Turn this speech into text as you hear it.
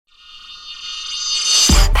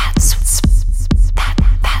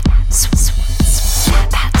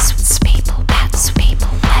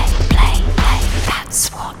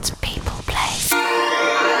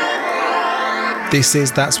This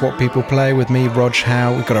is That's What People Play with me, Rog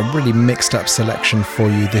Howe. We've got a really mixed up selection for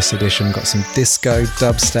you this edition. Got some disco,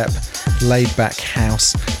 dubstep, laid back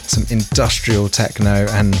house, some industrial techno,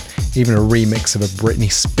 and even a remix of a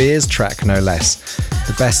Britney Spears track, no less.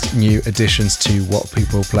 The best new additions to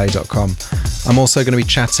whatpeopleplay.com. I'm also going to be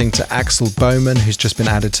chatting to Axel Bowman, who's just been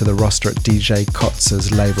added to the roster at DJ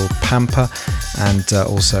Kotzer's label Pampa, and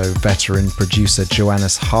also veteran producer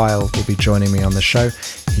Johannes Heil will be joining me on the show.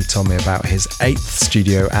 He told me about his 8th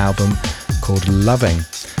studio album called Loving.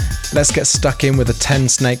 Let's get stuck in with a 10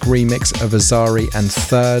 Snake remix of Azari and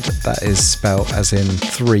Third. That is spelled as in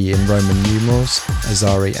 3 in Roman numerals.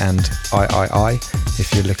 Azari and III,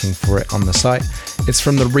 if you're looking for it on the site. It's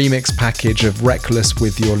from the remix package of Reckless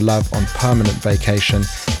with Your Love on Permanent Vacation,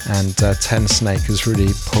 and 10 Snake has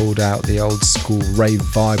really pulled out the old school rave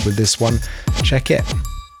vibe with this one. Check it.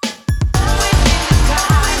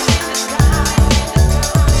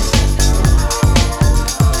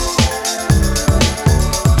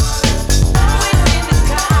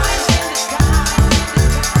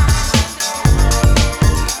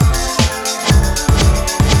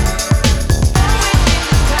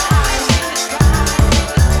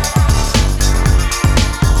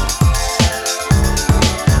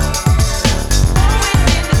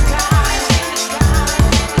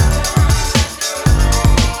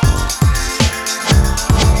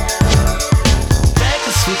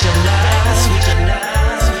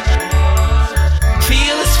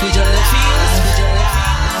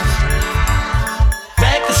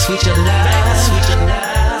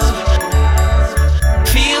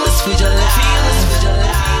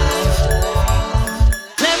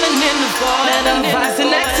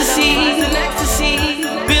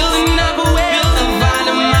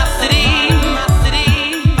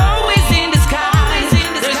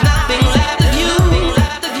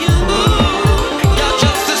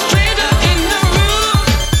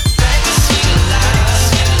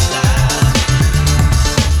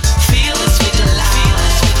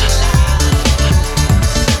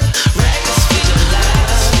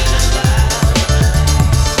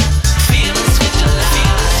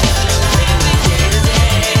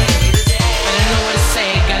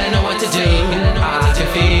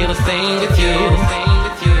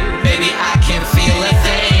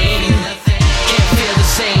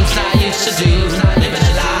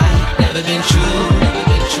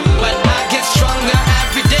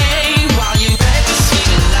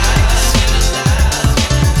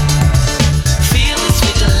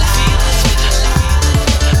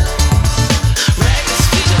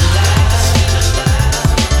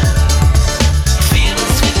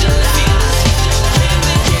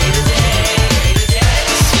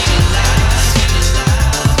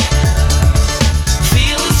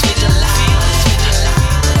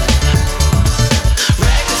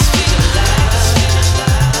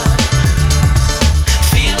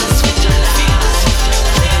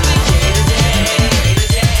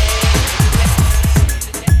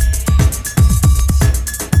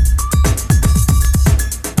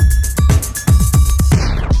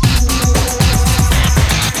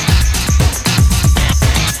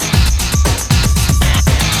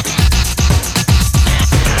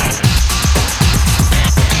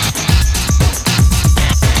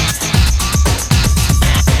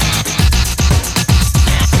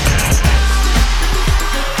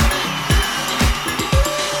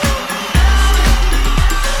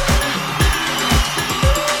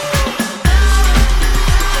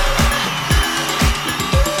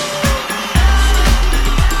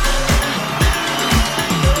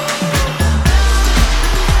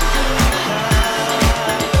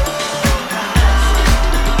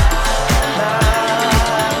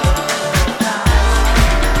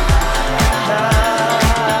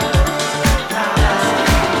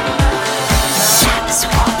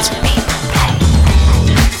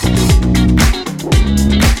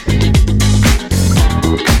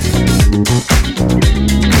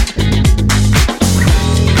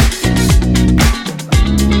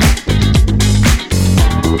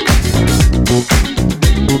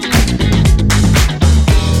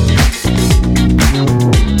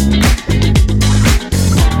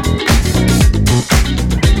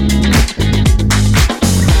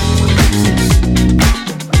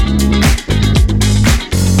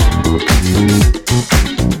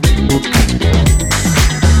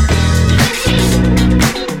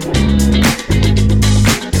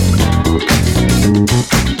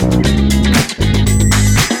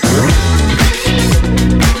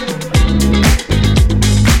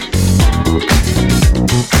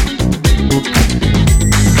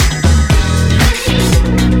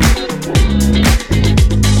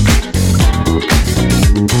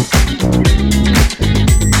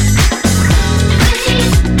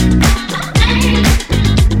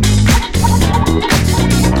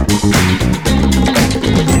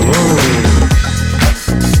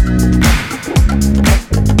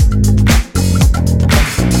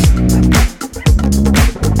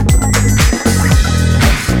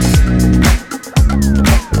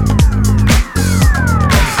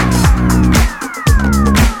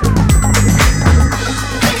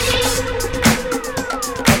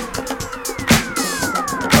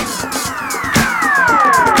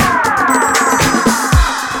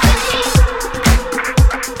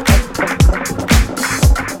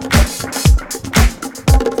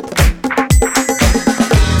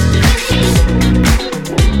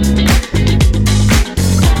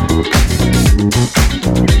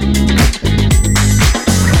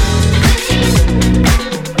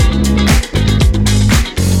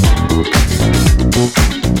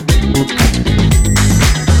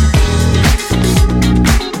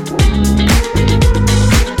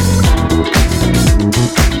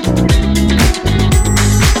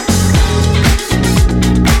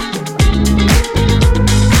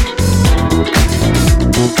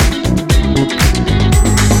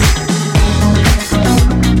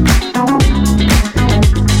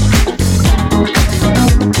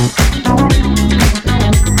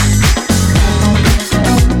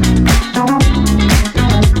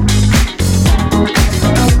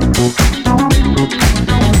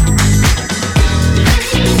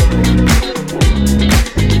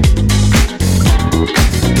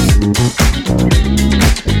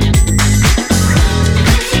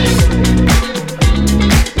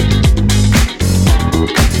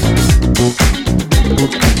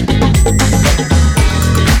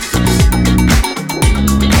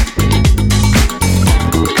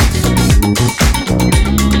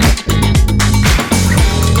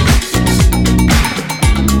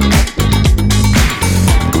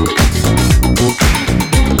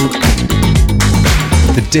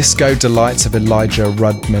 Disco Delights of Elijah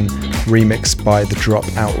Rudman, remixed by the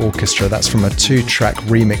Dropout Orchestra. That's from a 2-track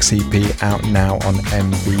remix EP out now on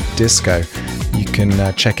MV Disco. You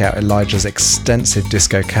can check out Elijah's extensive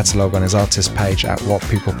disco catalogue on his artist page at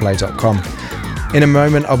whatpeopleplay.com. In a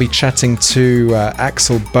moment, I'll be chatting to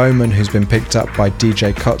Axel Bowman, who's been picked up by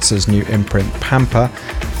DJ Kotze's new imprint Pampa.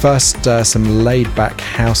 First, some laid-back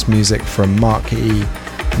house music from Mark E.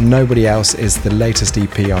 Nobody Else is the latest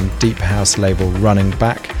EP on Deep House label Running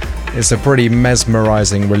Back. It's a pretty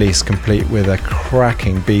mesmerising release, complete with a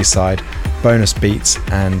cracking B-side, bonus beats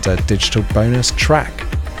and a digital bonus track.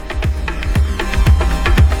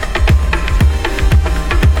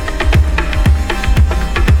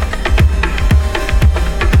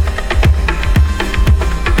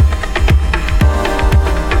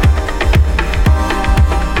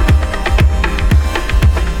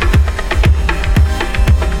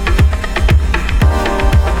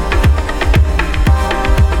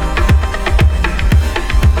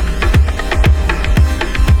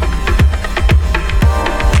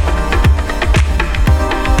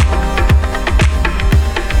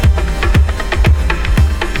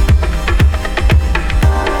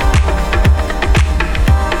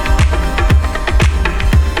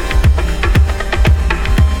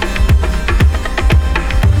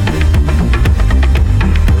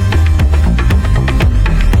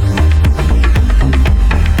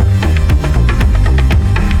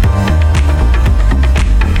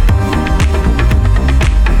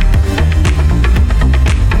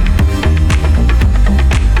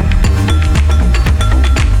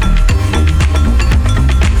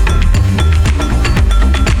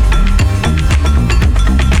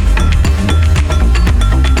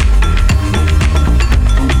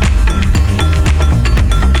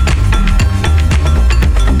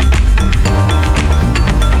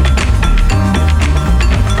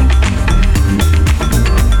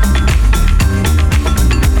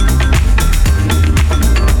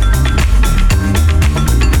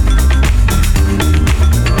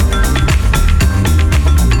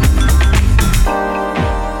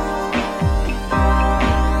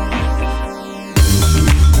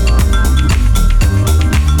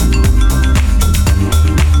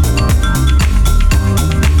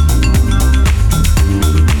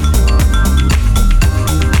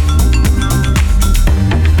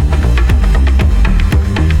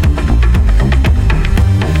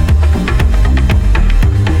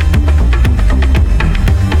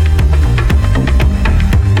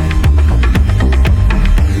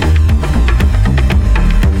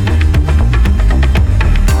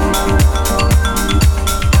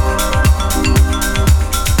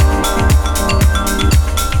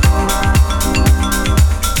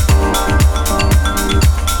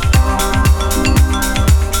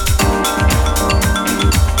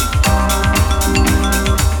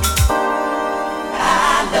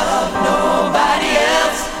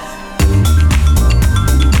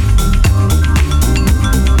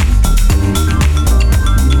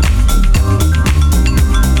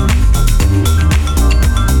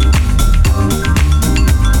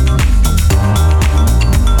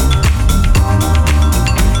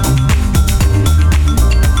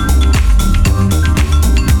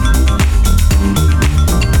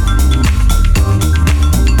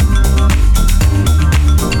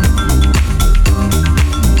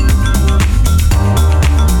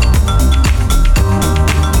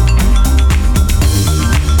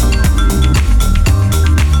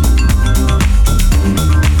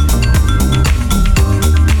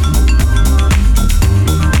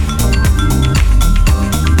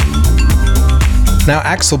 Now,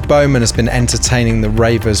 Axel Bowman has been entertaining the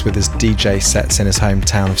ravers with his DJ sets in his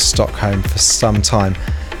hometown of Stockholm for some time,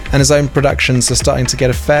 and his own productions are starting to get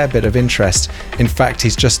a fair bit of interest. In fact,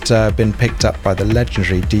 he's just been picked up by the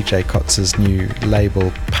legendary DJ Kotz's new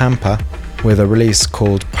label Pampa with a release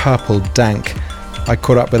called Purple Dank. I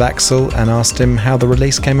caught up with Axel and asked him how the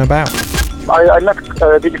release came about. I met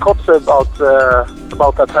DJ Kotz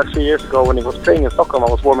about that 3 years ago when he was playing in Stockholm. I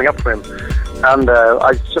was warming up for him, and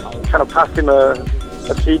I just kind of passed him a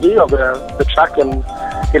CD of the track, and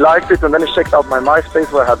he liked it, and then he checked out my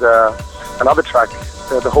MySpace where I had another track,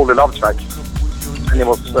 the Holy Love track, and he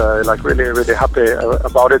was really, really happy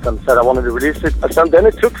about it and said I wanted to release it. And then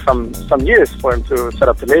it took some years for him to set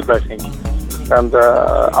up the label, I think, and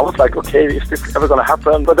I was like, okay, is this ever going to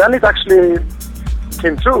happen? But then it actually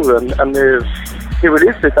came through, and he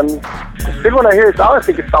released it, and still when I hear it now, I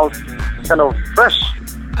think it sounds kind of fresh.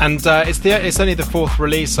 And it's only the fourth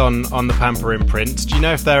release on the Pampa imprint. Do you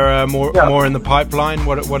know if there are more in the pipeline?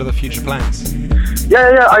 What are the future plans?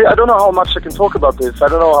 Yeah. I don't know how much I can talk about this. I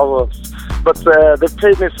don't know how, but they've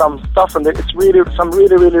played me some stuff, and it's really some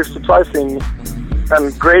really surprising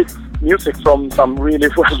and great music from some really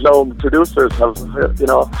well-known producers.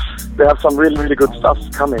 They have some really good stuff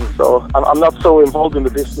coming. So I'm not so involved in the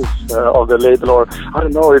business of the label, or I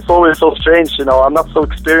don't know. It's always so strange, I'm not so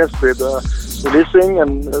experienced with releasing,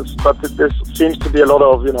 but there seems to be a lot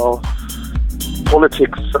of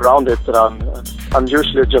politics around it. That I'm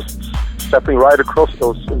usually just stepping right across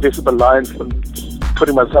those invisible lines and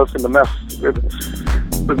putting myself in the mess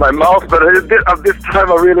with my mouth. But this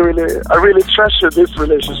time, I really treasure this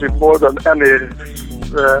relationship more than any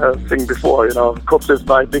thing before. Kotz is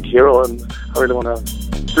my big hero, and I really want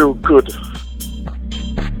to do good.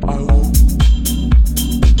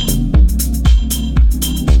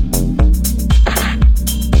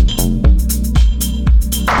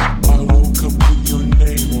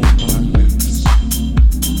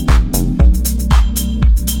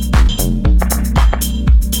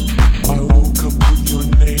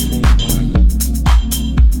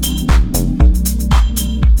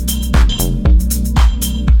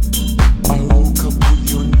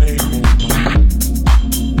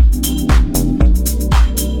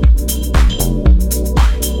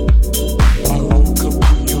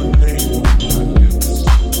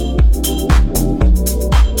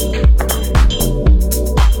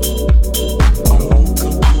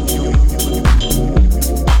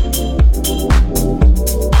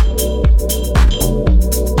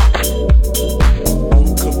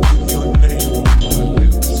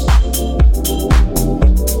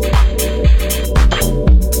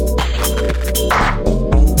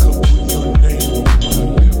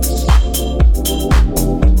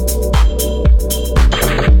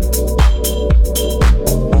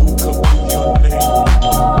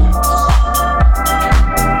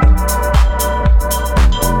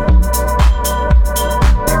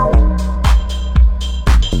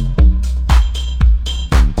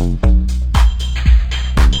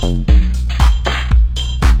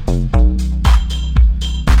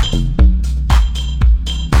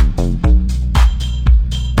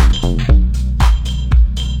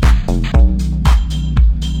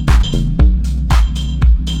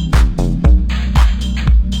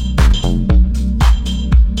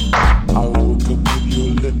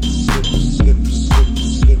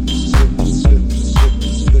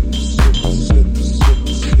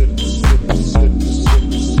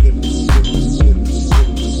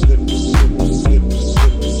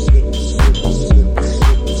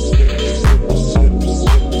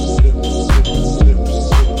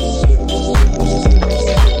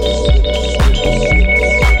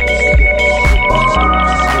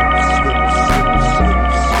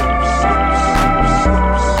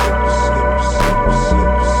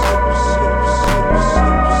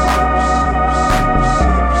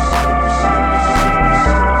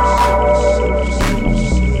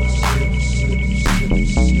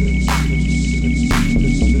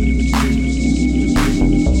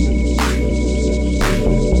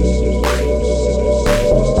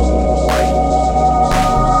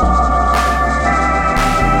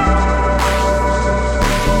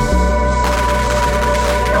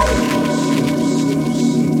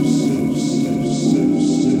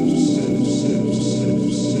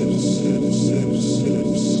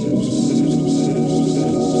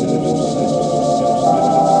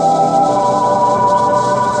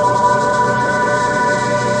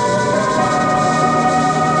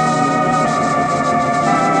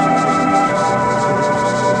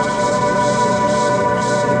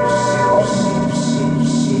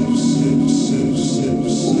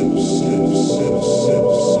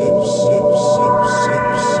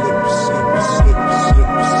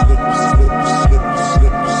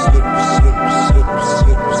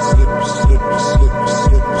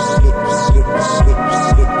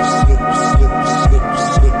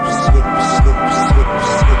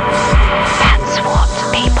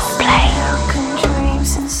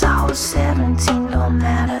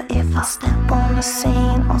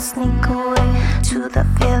 the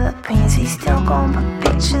Philippines. He's still gonna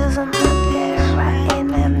put pictures of me there, right in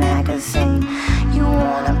that magazine. You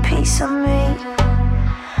want a piece of me?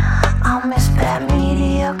 I'll miss bad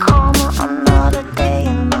media karma. Another day,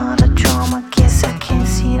 another drama. Guess I can't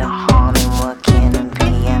see the harm in working and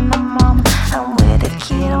being a mama. And with a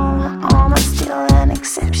kid on the arm, I'm still an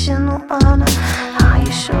exceptional honor. Are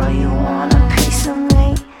you sure you want a piece of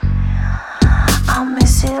me? I'll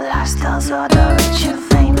miss his lifestyles are the rich and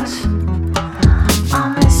famous. I'll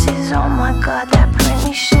miss his, oh my god, that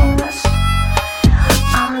Britney shameless.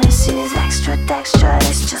 I'll miss his extra texture,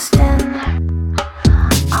 it's just in.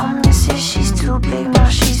 I'll miss his, she's too big, now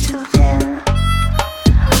she's too thin.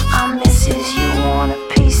 I'll miss his, you want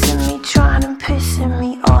a piece of me, trying to pissing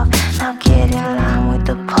me off. Now get in line with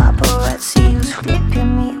the paparazzi who's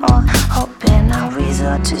flipping me off. Hoping I'll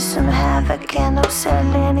resort to some havoc and I'm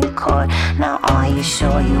settling in court. Now are you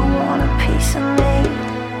sure you want a piece of me?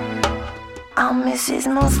 I'll miss his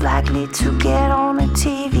most likely to get on the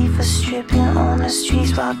TV for stripping on the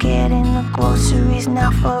streets while getting the groceries.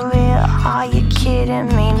 Now for real, are you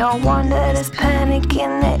kidding me? No wonder there's panic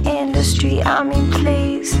in the industry. I mean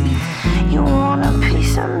please, you want a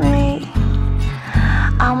piece of me?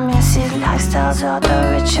 I'll miss his lifestyles are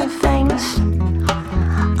the rich and famous.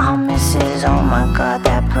 I'll miss his, oh my god,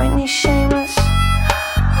 that Britney shameless.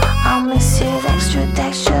 I'll miss his extra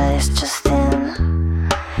texture, it's just in.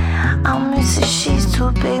 I'll miss her, she's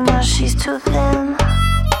too big, now she's too thin.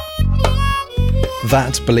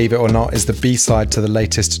 That, believe it or not, is the B-side to the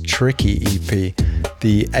latest Tricky EP.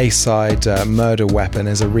 The A-side, Murder Weapon,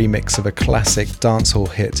 is a remix of a classic dancehall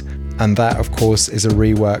hit, and that, of course, is a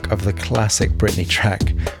rework of the classic Britney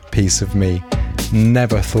track, Piece of Me.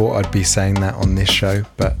 Never thought I'd be saying that on this show,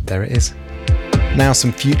 but there it is. Now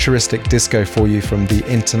some futuristic disco for you from the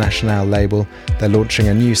International label. They're launching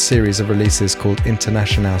a new series of releases called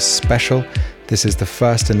International Special. This is the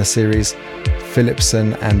first in the series,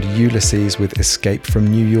 Philipson and Ulysses with Escape from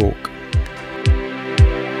New York.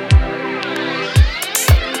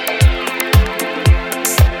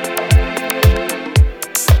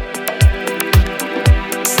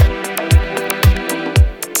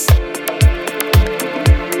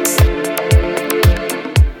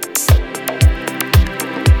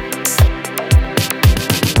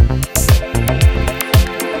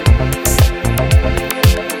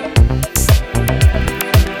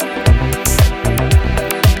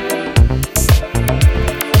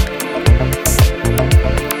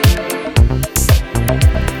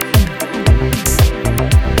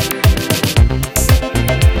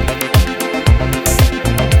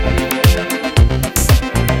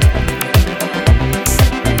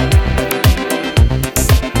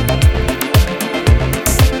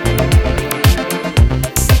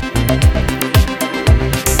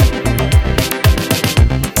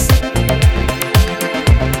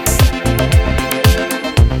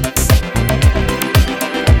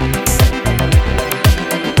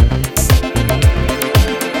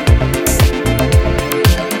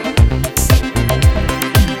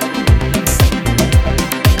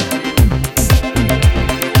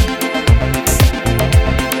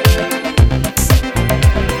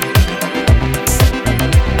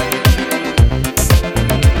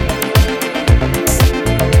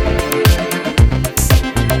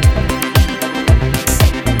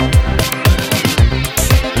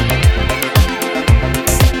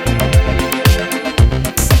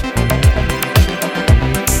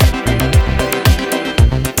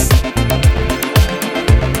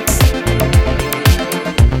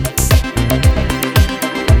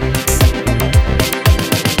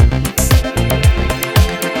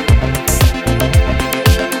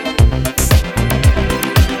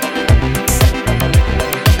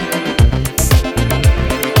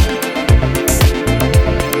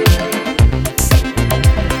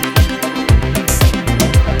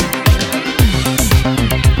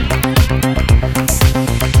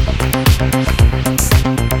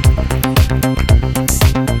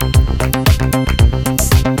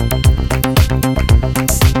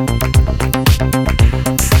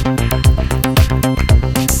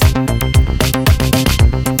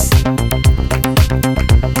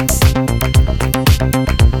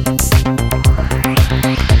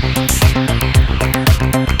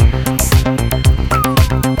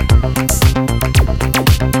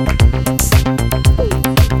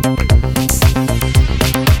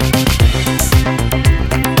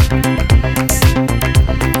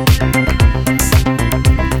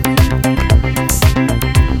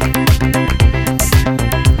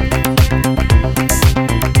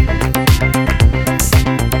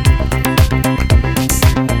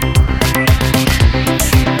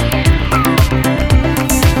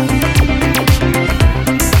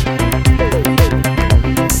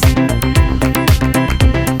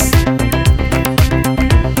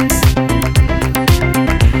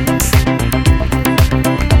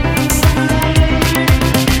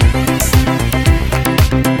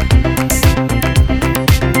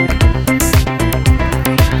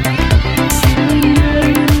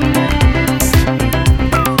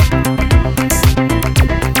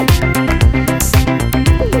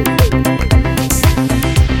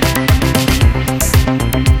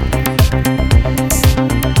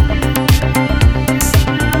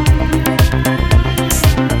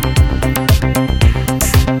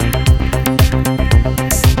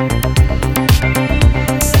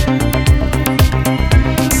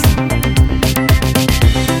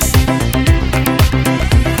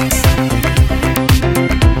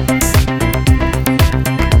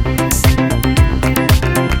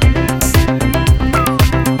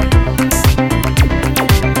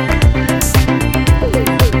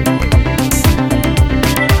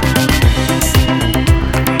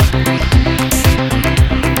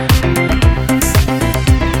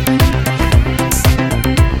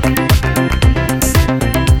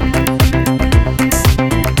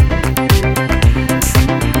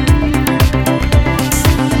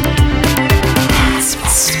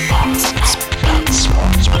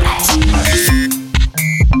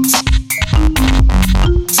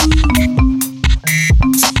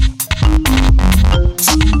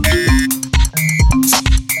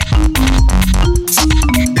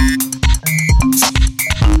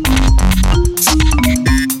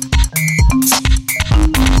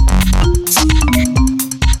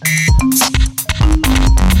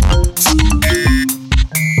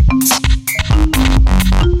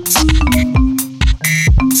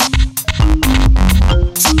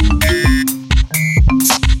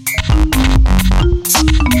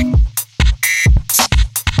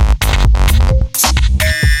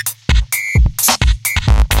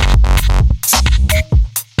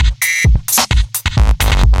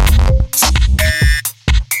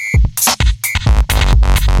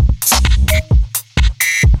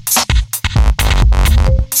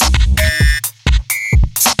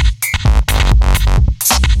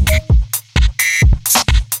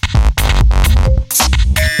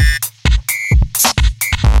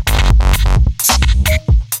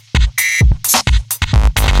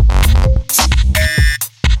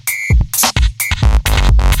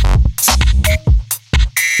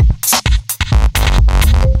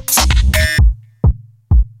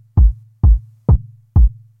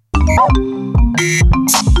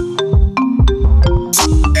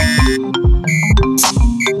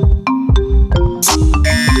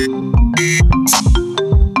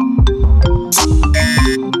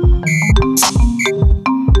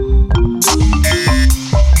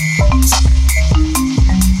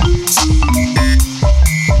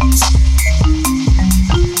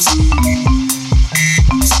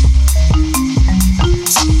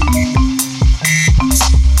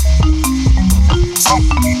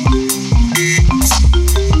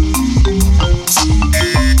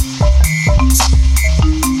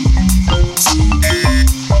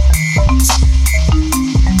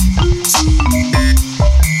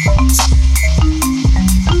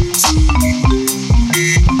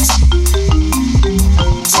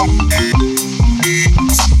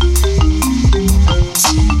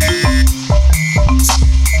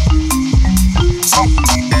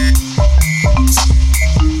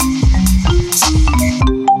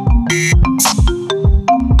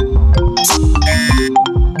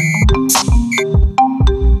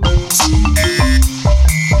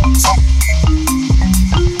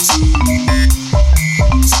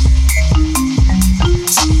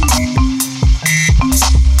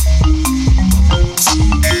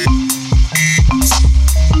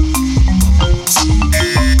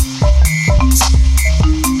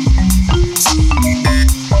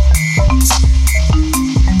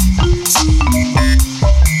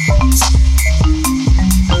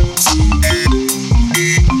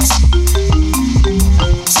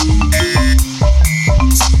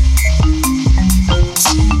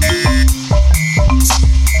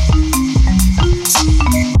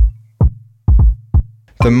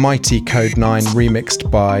 Mighty Code 9 remixed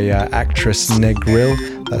by actress Negril.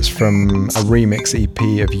 That's from a remix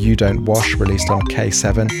EP of You Don't Wash released on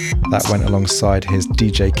K7. That went alongside his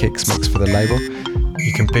DJ Kicks mix for the label.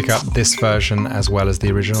 You can pick up this version as well as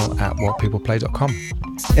the original at whatpeopleplay.com.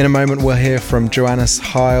 In a moment we'll hear from Johannes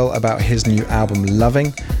Heil about his new album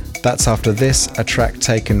Loving. That's after this, a track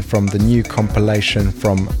taken from the new compilation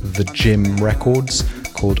from The Gym Records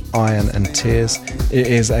called Iron and Tears. It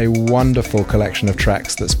is a wonderful collection of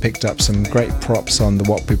tracks that's picked up some great props on the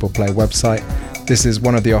What People Play website. This is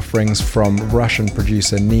one of the offerings from Russian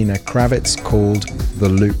producer Nina Kravitz called The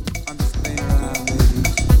Loop.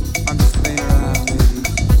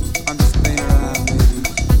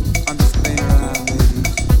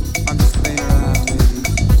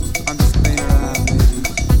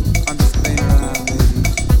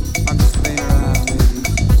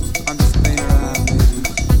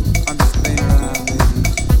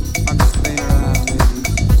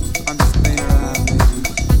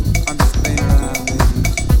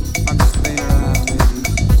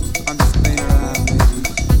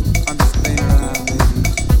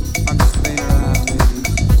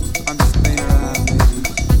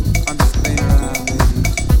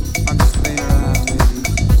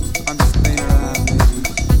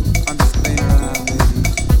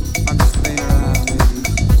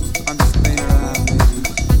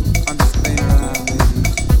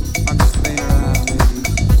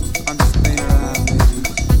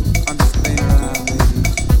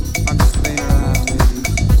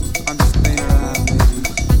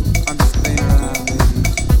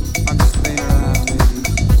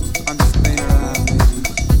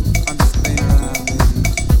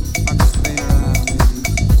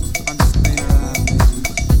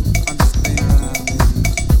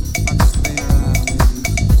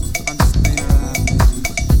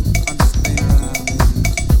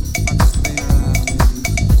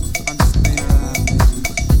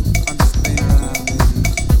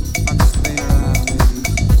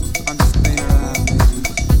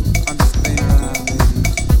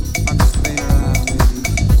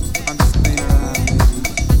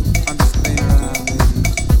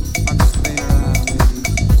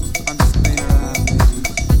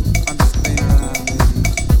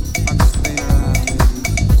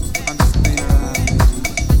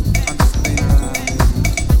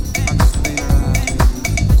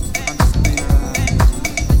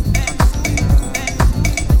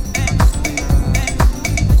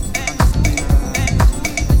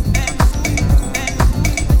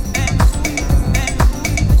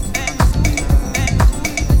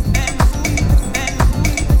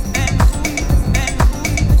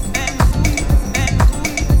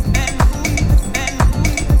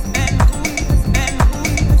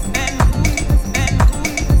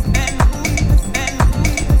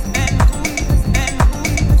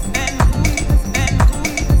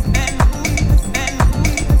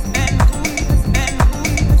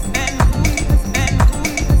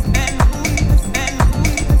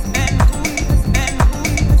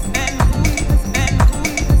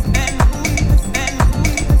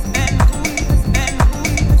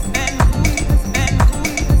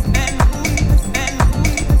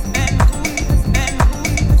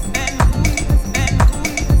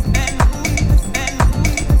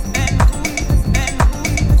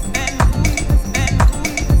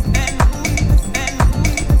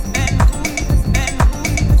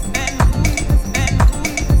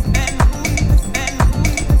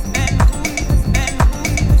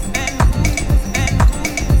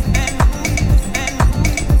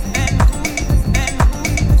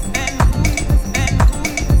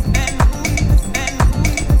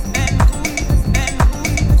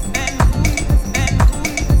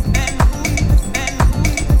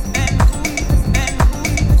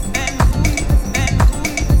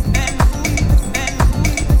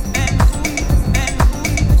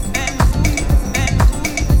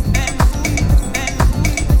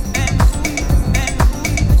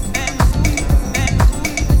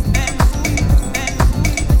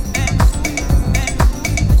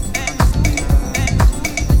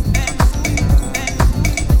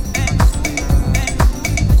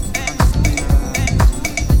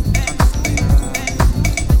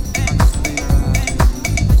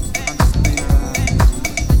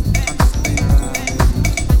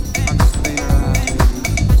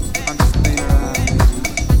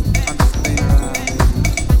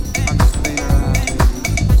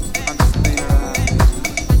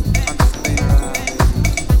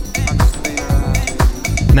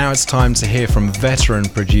 Now it's time to hear from veteran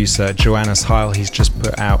producer Johannes Heil. He's just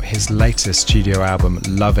put out his latest studio album,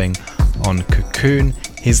 Loving, on Cocoon,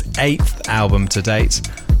 his 8th album to date.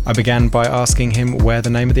 I began by asking him where the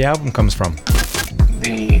name of the album comes from.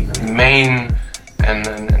 The main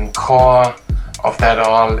and core of that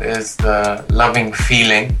all is the loving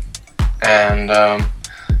feeling, and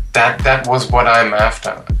that was what I'm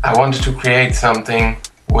after. I wanted to create something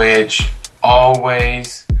which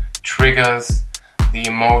always triggers the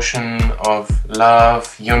emotion of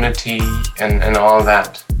love, unity, and all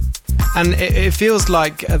that. And it feels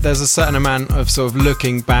like there's a certain amount of sort of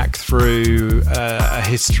looking back through a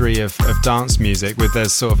history of dance music with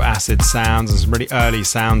there's sort of acid sounds and some really early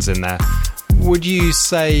sounds in there. Would you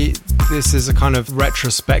say this is a kind of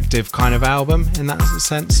retrospective kind of album in that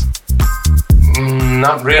sense?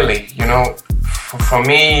 Not really. You know, for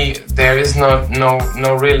me, there is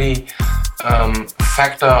no really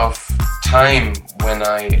factor of time when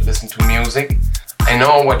I listen to music. I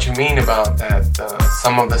know what you mean about that.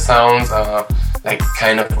 Some of the sounds are like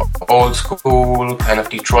kind of old school, kind of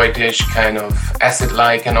Detroitish, kind of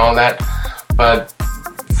acid-like and all that. But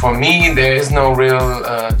for me, there is no real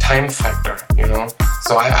time factor, you know.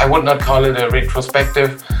 So I would not call it a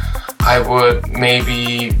retrospective. I would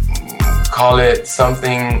maybe call it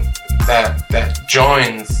something that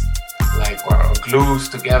joins, like, or glues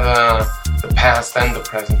together the past and the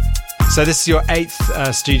present. So this is your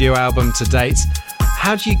 8th studio album to date.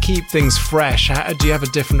 How do you keep things fresh? Do you have a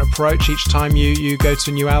different approach each time you go to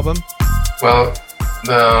a new album? Well,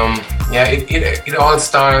 it all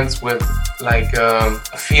starts with like a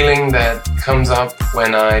feeling that comes up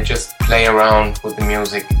when I just play around with the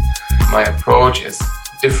music. My approach is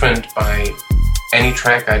different by any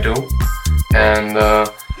track I do, and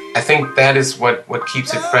I think that is what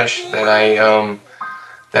keeps it fresh. That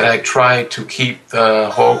I try to keep the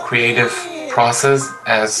whole creative process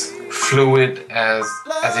as fluid as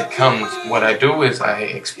it comes. What I do is I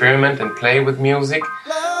experiment and play with music,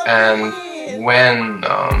 and when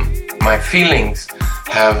my feelings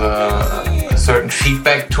have a certain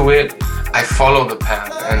feedback to it, I follow the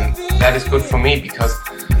path, and that is good for me because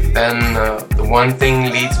then the one thing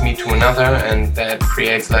leads me to another, and that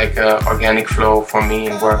creates like an organic flow for me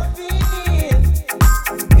in work.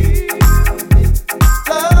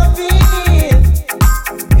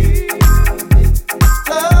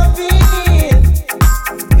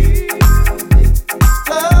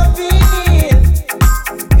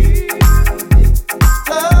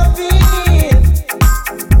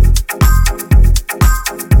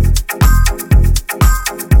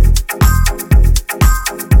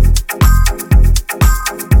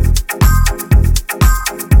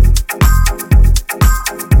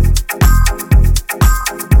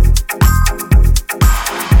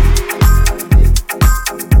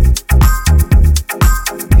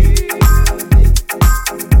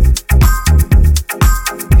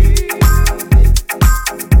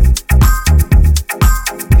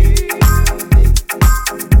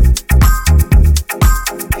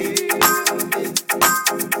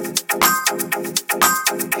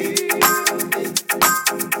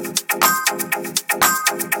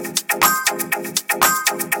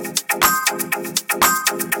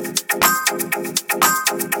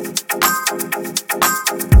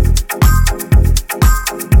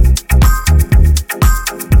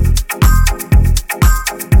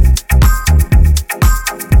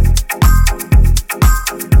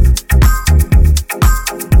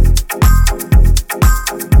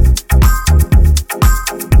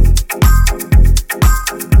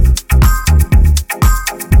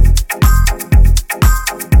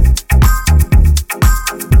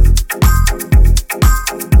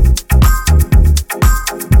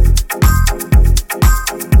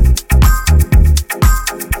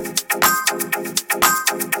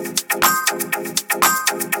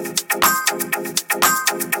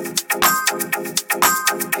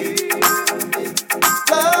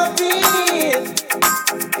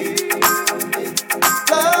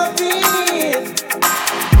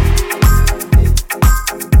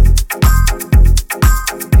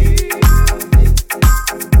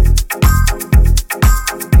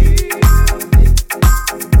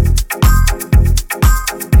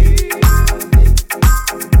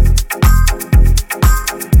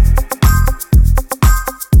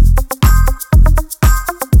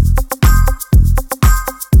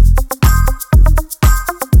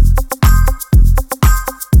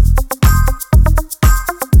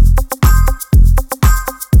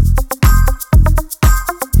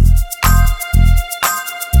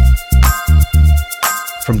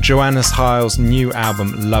 Johannes Heil's new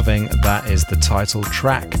album, Loving, that is the title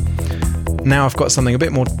track. Now I've got something a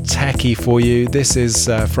bit more techie for you. This is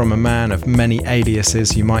from a man of many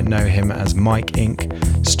aliases. You might know him as Mike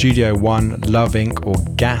Inc., Studio One, Love Inc. or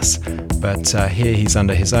Gas, but here he's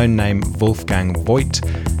under his own name, Wolfgang Voigt,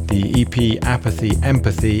 The EP Apathy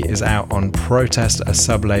Empathy is out on Protest, a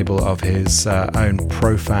sub-label of his own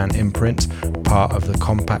Profan imprint, part of the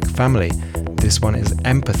Compact family. This one is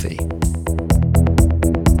Empathy.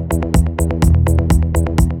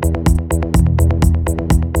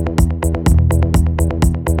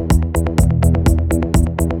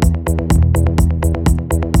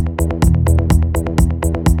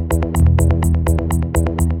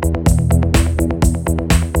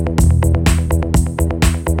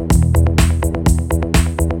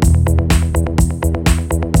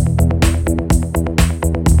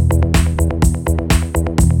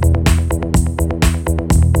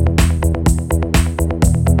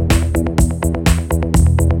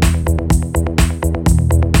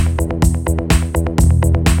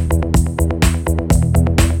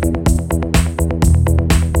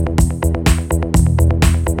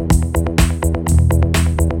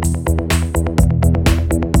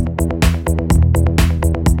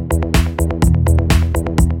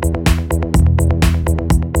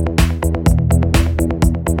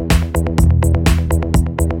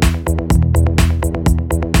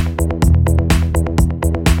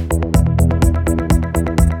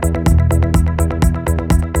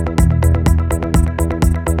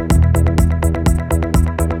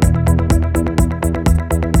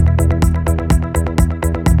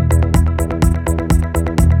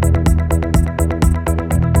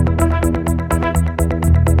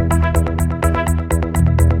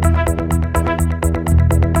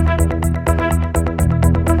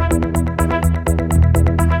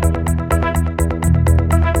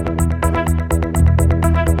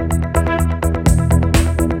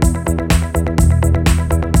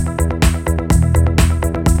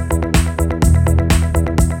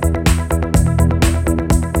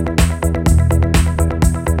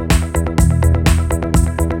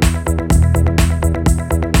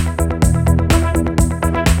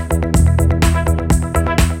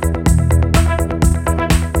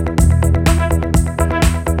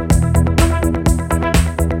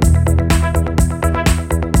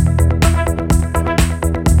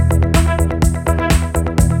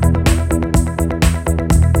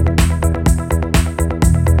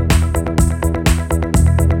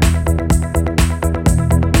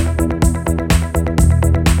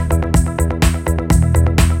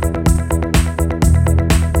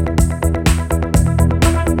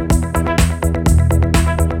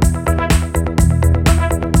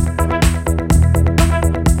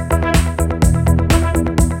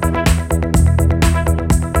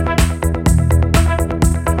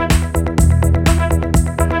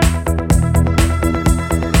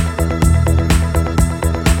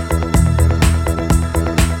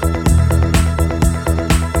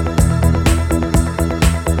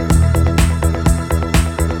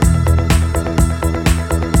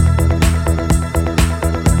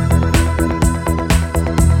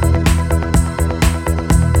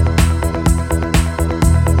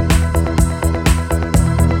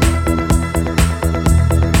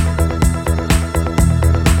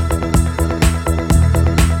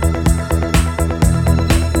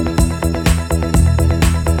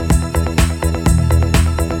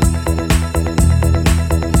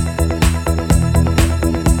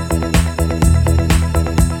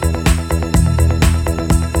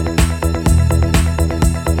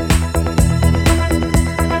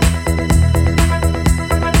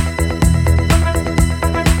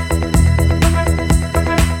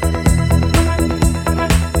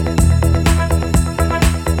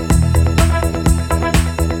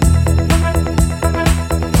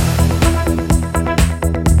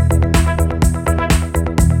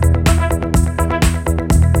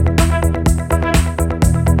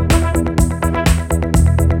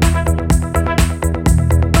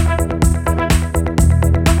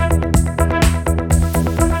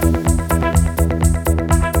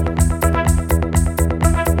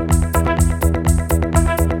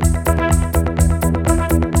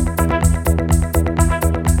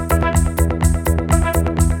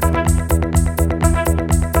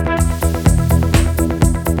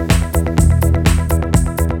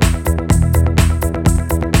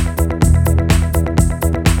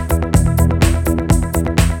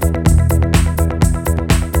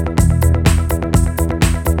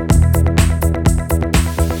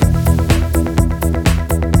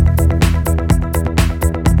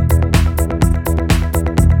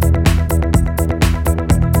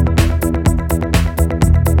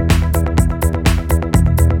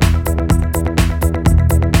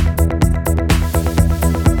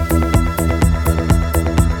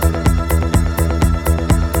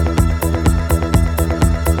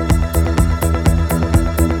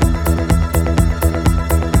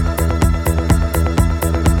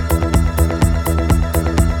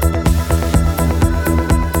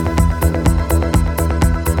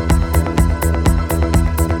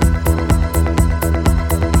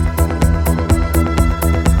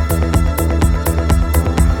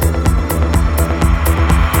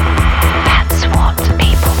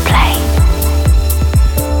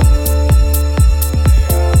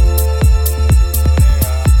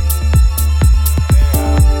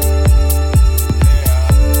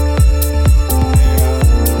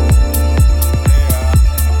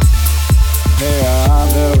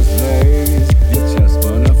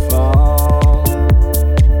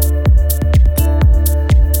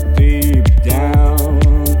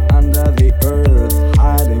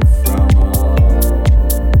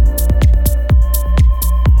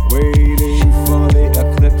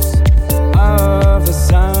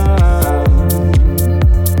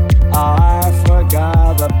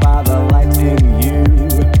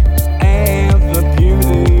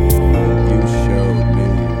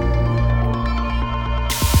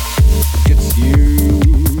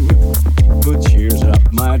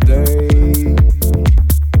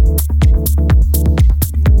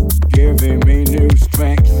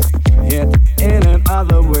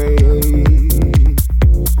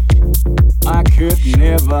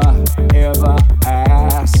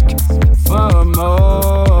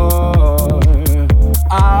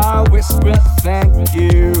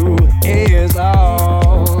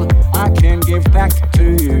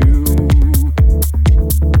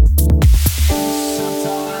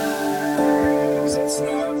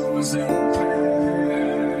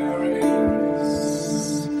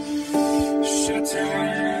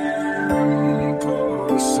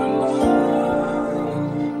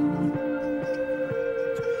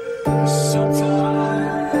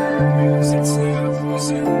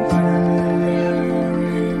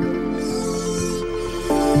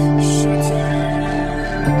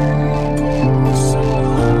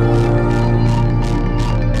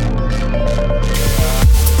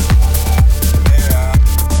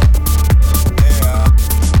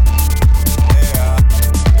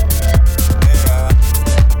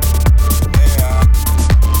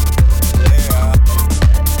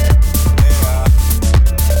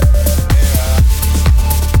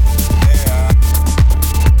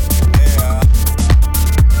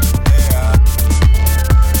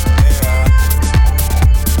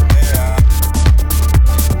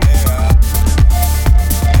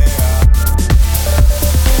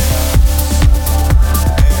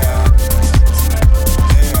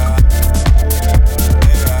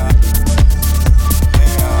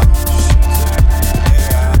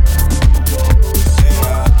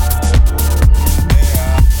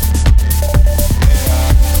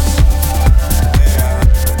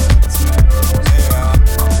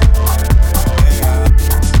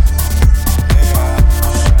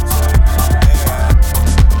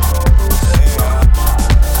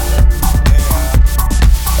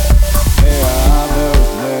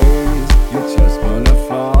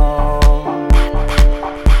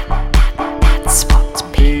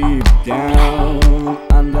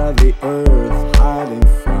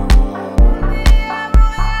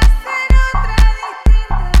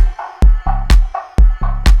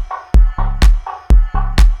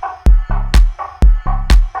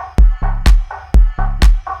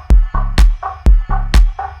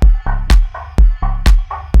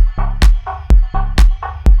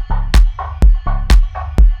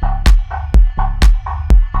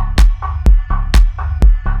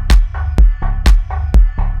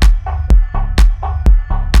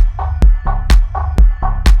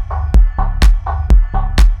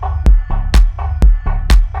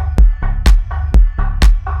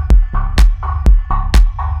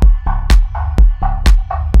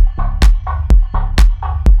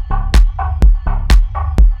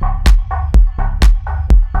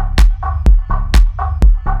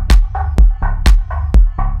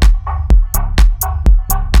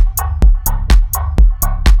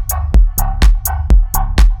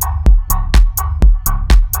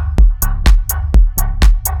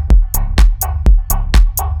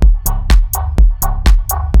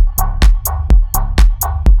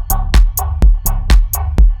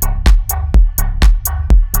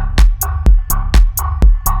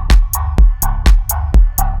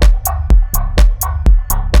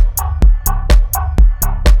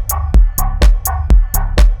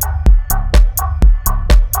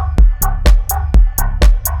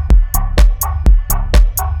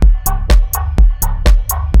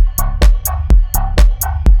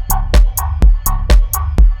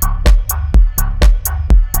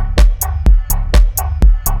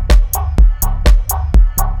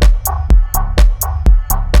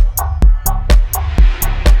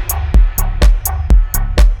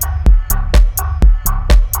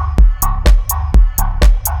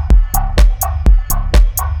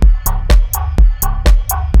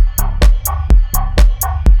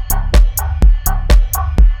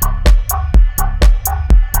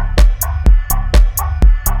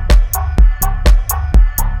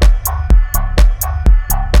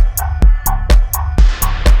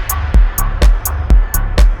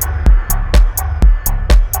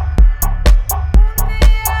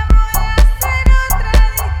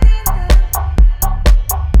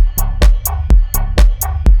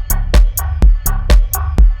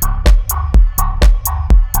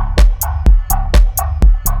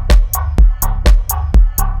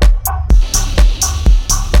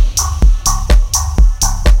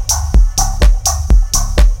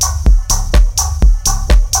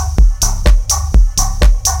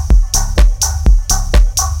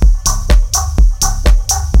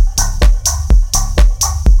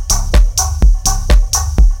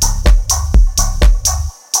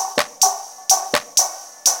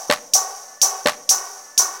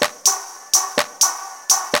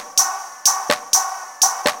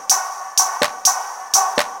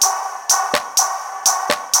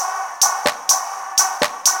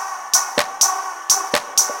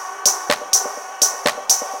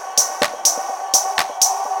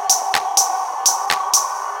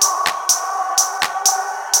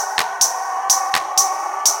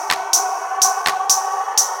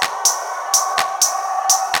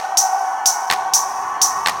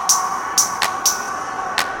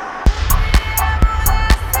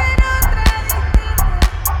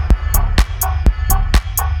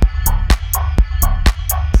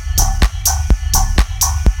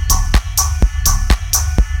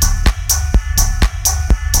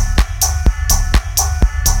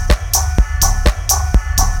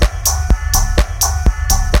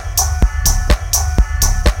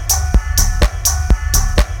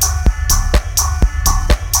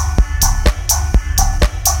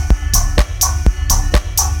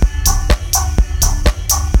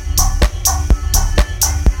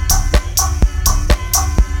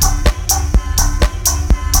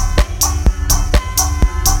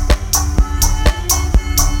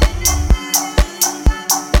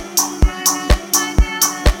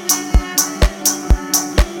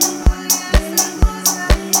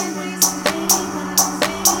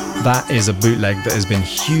 is a bootleg that has been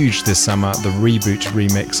huge this summer, the Reboot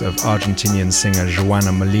remix of Argentinian singer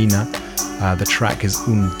Joana Molina. The track is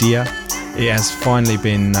Un Dia. It has finally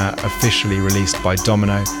been officially released by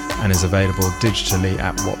Domino and is available digitally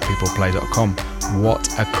at whatpeopleplay.com. What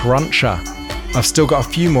a cruncher! I've still got a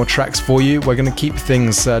few more tracks for you. We're going to keep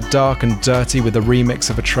things dark and dirty with a remix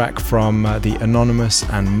of a track from the anonymous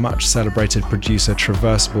and much celebrated producer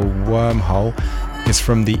Traversable Wormhole. It's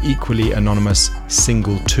from the equally anonymous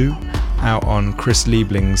Single 2, out on Chris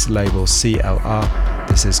Liebling's label CLR.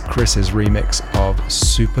 This is Chris's remix of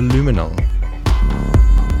Superluminal.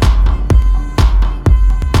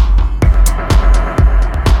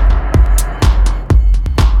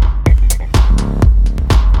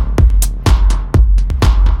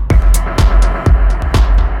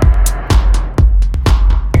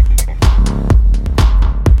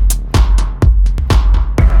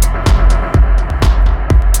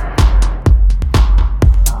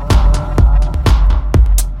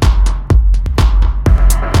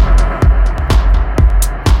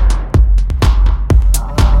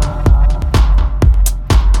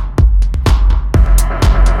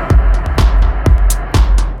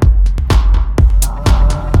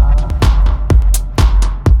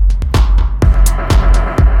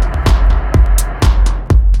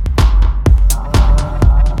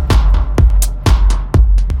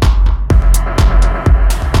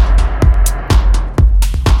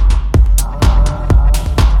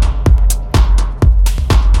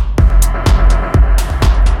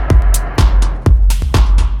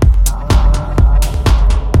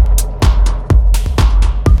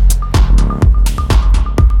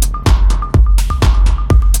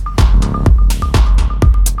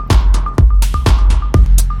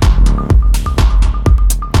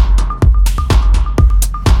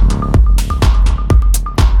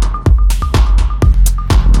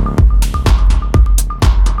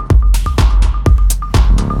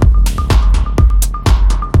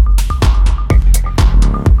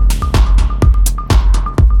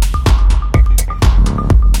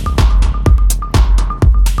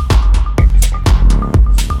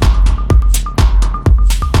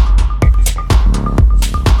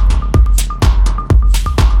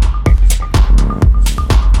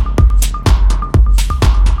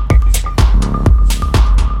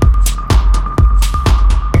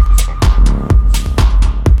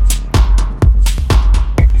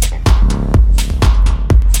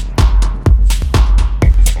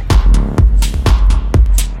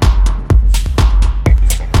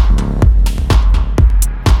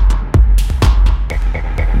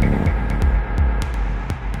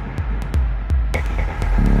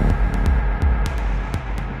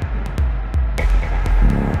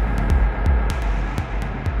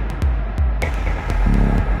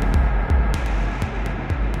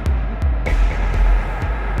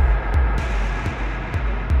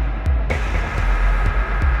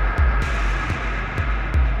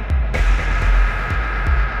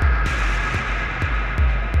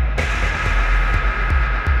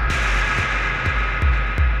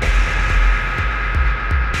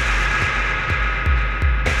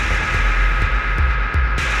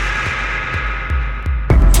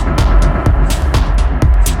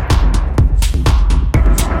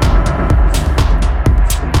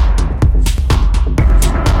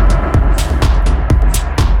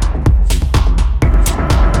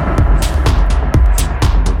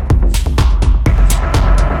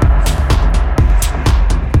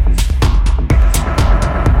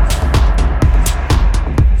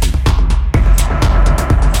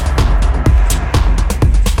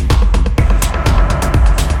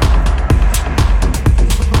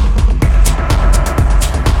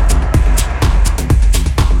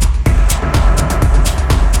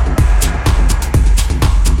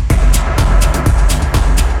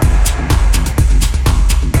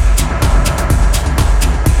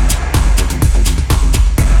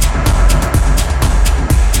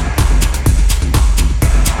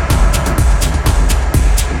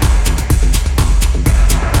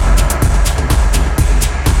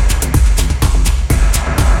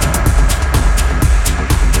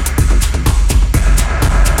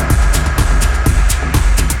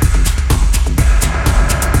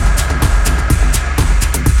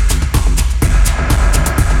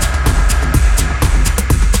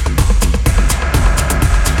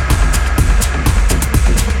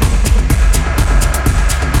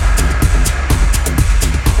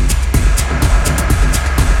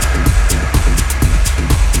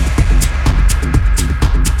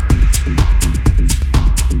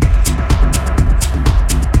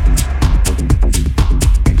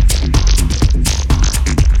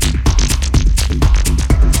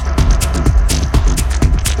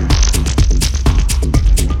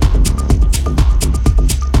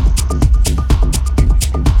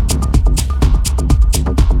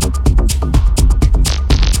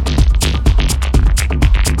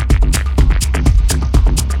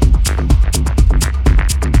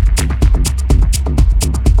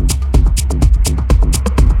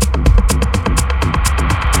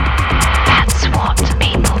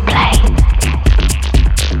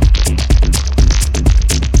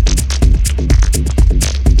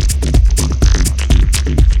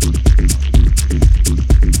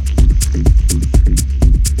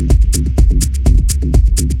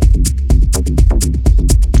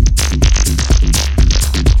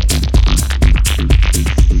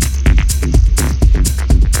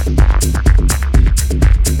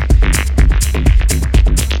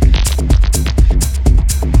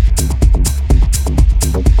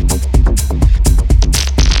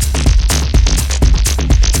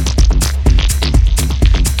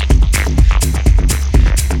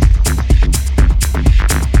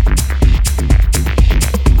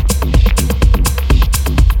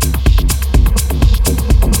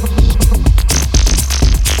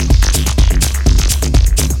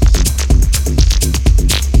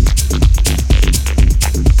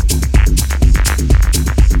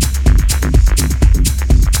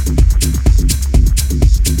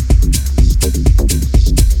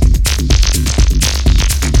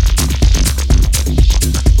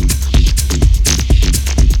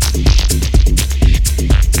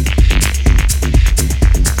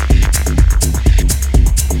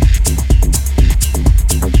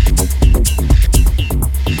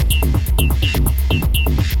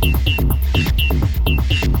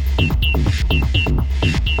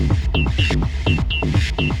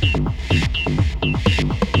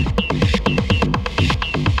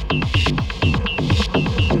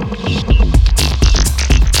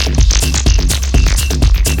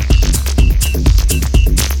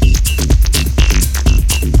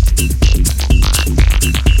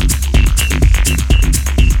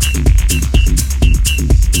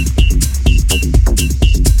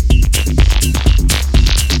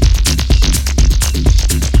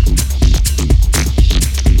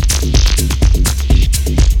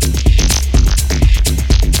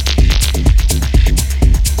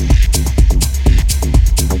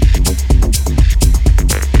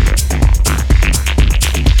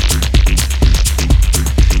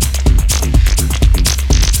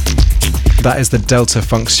 That is the Delta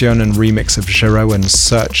Funktionen remix of Jeroen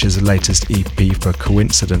Search's latest EP for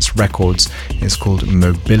Coincidence Records. It's called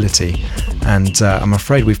Mobility. And I'm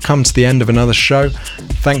afraid we've come to the end of another show.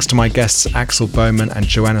 Thanks to my guests Axel Bowman and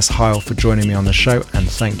Johannes Heil for joining me on the show, and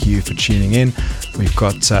thank you for tuning in. We've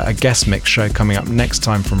got a guest mix show coming up next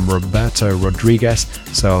time from Roberto Rodriguez,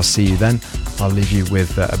 so I'll see you then. I'll leave you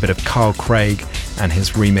with a bit of Carl Craig and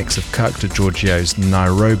his remix of Kirk DeGiorgio's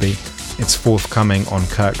Nairobi. It's forthcoming on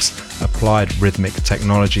Kirk's Applied Rhythmic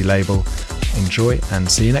Technology label. Enjoy and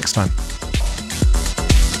see you next time.